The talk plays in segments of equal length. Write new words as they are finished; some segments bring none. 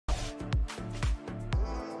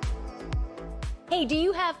Hey, do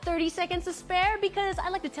you have 30 seconds to spare? Because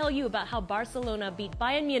I'd like to tell you about how Barcelona beat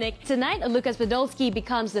Bayern Munich. Tonight, Lukas Podolski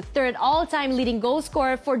becomes the third all-time leading goal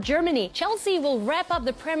scorer for Germany. Chelsea will wrap up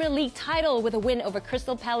the Premier League title with a win over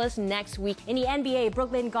Crystal Palace next week. In the NBA,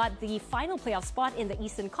 Brooklyn got the final playoff spot in the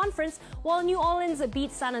Eastern Conference, while New Orleans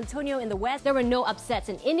beat San Antonio in the West. There were no upsets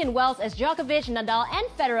in Indian Wells as Djokovic, Nadal and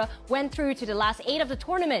Federer went through to the last 8 of the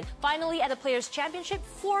tournament. Finally, at the Players' Championship,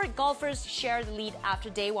 4 golfers shared the lead after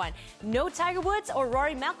day 1. No Tiger Woods or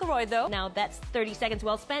Rory McIlroy though. Now that's 30 seconds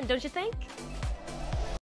well spent, don't you think?